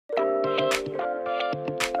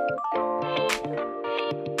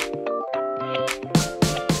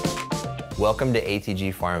Welcome to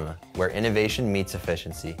ATG Pharma, where innovation meets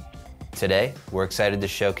efficiency. Today, we're excited to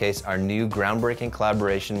showcase our new groundbreaking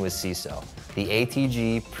collaboration with CCELL, the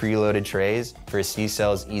ATG Preloaded trays for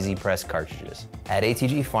CCELL's Easy Press cartridges. At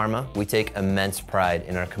ATG Pharma, we take immense pride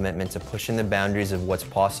in our commitment to pushing the boundaries of what's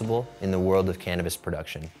possible in the world of cannabis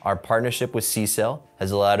production. Our partnership with CCELL has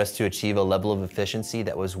allowed us to achieve a level of efficiency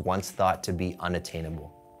that was once thought to be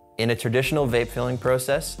unattainable. In a traditional vape filling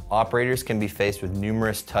process, operators can be faced with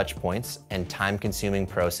numerous touch points and time-consuming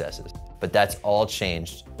processes, but that's all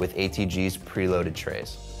changed with ATG's preloaded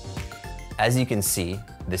trays. As you can see,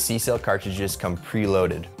 the CCELL cartridges come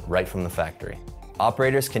preloaded right from the factory.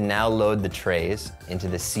 Operators can now load the trays into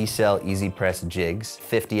the CCELL Easy Press jigs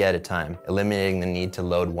 50 at a time, eliminating the need to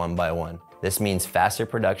load one by one. This means faster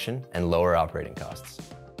production and lower operating costs.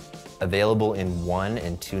 Available in 1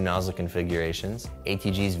 and 2 nozzle configurations,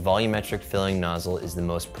 ATG's volumetric filling nozzle is the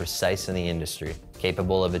most precise in the industry,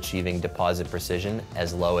 capable of achieving deposit precision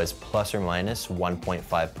as low as plus or minus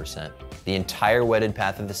 1.5%. The entire wetted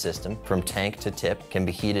path of the system, from tank to tip, can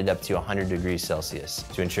be heated up to 100 degrees Celsius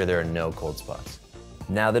to ensure there are no cold spots.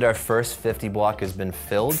 Now that our first 50 block has been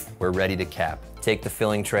filled, we're ready to cap. Take the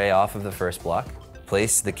filling tray off of the first block,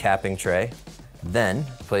 place the capping tray, then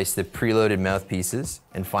place the preloaded mouthpieces,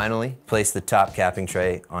 and finally, place the top capping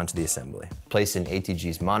tray onto the assembly. Place in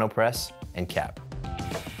ATG's monopress and cap.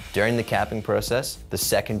 During the capping process, the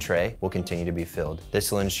second tray will continue to be filled.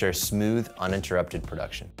 This will ensure smooth, uninterrupted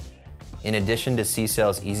production. In addition to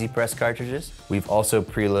CCELL's Easy Press cartridges, we've also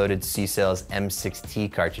preloaded CCELL's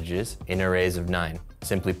M6T cartridges in arrays of 9.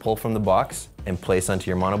 Simply pull from the box and place onto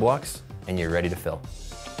your monoblocks, and you're ready to fill.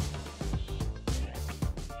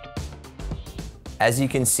 As you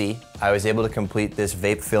can see, I was able to complete this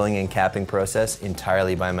vape filling and capping process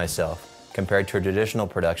entirely by myself, compared to a traditional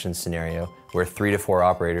production scenario where 3 to 4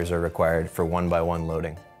 operators are required for one-by-one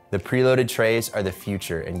loading. The preloaded trays are the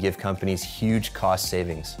future and give companies huge cost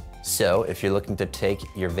savings. So if you're looking to take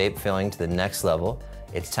your vape filling to the next level,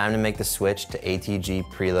 it's time to make the switch to ATG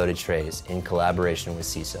preloaded trays in collaboration with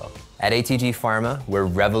CCELL. At ATG Pharma, we're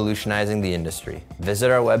revolutionizing the industry.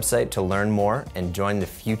 Visit our website to learn more and join the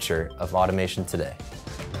future of automation today.